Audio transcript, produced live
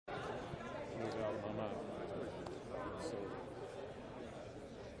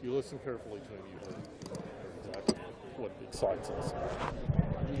you listen carefully to him, you heard exactly what excites us.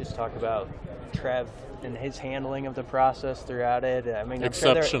 You just talk about Trev and his handling of the process throughout it. I mean,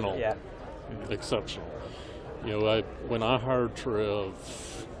 exceptional. Yeah. Exceptional. You know, when I hired Trev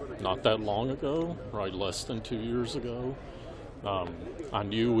not that long ago, right, less than 2 years ago, I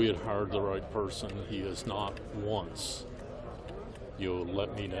knew we had hired the right person. He has not once,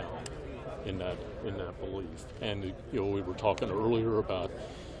 let me down in that belief. And we were talking earlier about,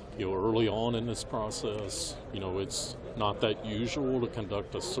 early on in this process, it's not that usual to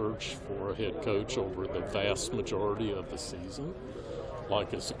conduct a search for a head coach over the vast majority of the season,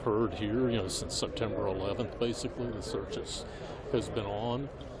 like it's occurred here. Since September 11th, basically the search has been on,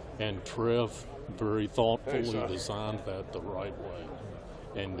 and Trev very thoughtfully designed that the right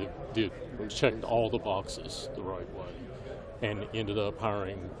way, and it checked all the boxes the right way, and ended up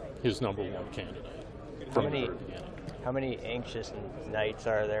hiring his number one candidate from the very beginning. How many anxious nights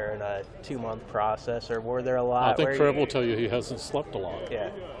are there in a 2-month process, or were there a lot? I think Trev will tell you he hasn't slept a lot.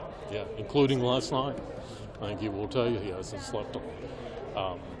 Yeah, including last night. I think he will tell you he hasn't slept a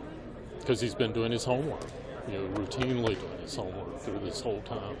lot because he's been doing his homework, routinely doing his homework through this whole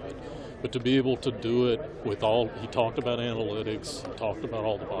time. But to be able to do it with he talked about analytics, he talked about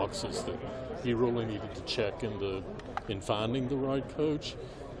all the boxes that he really needed to check in finding the right coach.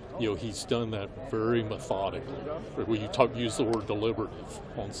 He's done that very methodically. When you use the word deliberative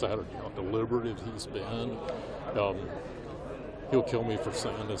on Saturday, how deliberative he's been. He'll kill me for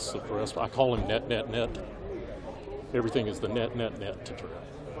saying this at the rest. I call him net, net, net. Everything is the net, net, net to Trev.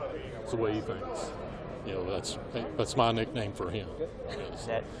 It's the way he thinks. That's my nickname for him.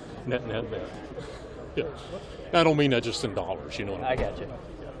 Net. Net, net, net. Yeah. I don't mean that just in dollars, you know what I mean? I got you.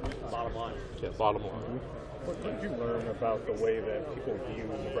 Bottom line. Yeah, bottom line. What did you learn about the way that people view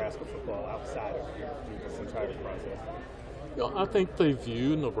Nebraska football outside of here through this entire process? I think they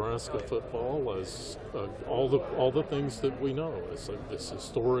view Nebraska football as all the things that we know, as this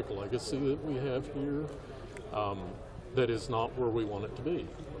historic legacy that we have here that is not where we want it to be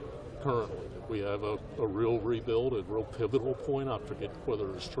currently. We have a real rebuild, a real pivotal point. I forget whether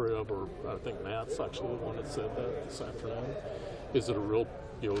it's Trev or I think Matt's actually the one that said that this afternoon. Is it a real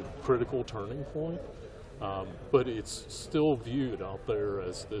critical turning point? But it's still viewed out there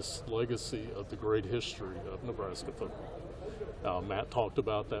as this legacy of the great history of Nebraska football. Matt talked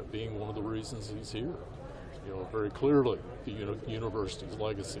about that being one of the reasons he's here. Very clearly, the university's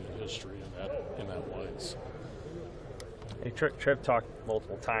legacy and history in that ways. Hey, Trev talked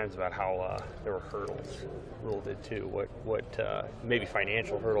multiple times about how there were hurdles. Rhule did too. What maybe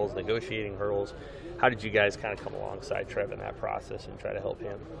financial hurdles, negotiating hurdles. How did you guys kind of come alongside Trev in that process and try to help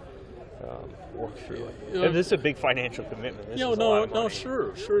him work through it? And this is a big financial commitment. This is a lot of money.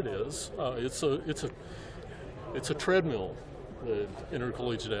 Sure it is. It's a treadmill that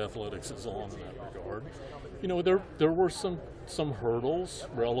intercollegiate athletics is on in that regard. There were some hurdles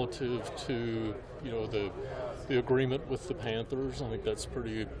relative to the agreement with the Panthers. I think that's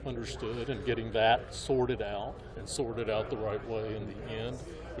pretty understood, and getting that sorted out the right way in the end,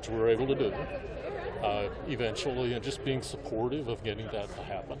 which we were able to do eventually, and just being supportive of getting that to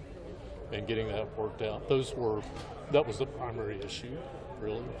happen and getting that worked out. That was the primary issue,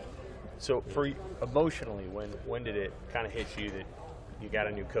 really. So for emotionally, when did it kind of hit you that you got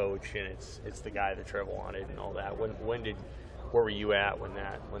a new coach and it's the guy that Trev wanted and all that? Where were you at when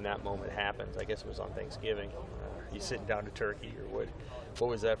that moment happens? I guess it was on Thanksgiving. You sitting down to turkey, or what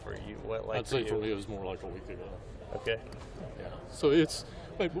was that for you? I'd say for me it was more like a week ago. Okay. Yeah. So it's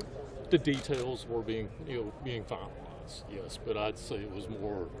like the details were being finalized, yes, but I'd say it was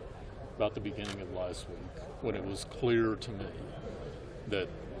more about the beginning of last week when it was clear to me that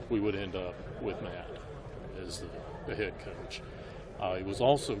we would end up with Matt as the head coach. It was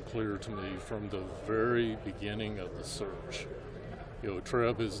also clear to me from the very beginning of the search.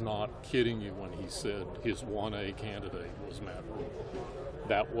 Trev is not kidding you when he said his 1A candidate was Matt Rhule.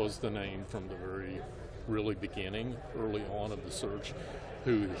 That was the name from the very really beginning, early on of the search,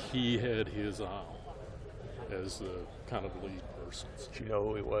 who he had his eye on as the kind of lead person. Did you know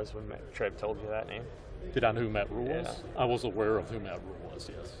who he was when Trev told you that name? Did I know who Matt Rhule was? I was aware of who Matt Rhule was,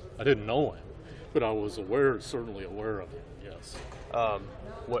 yes. I didn't know him, but I was certainly aware of him, yes.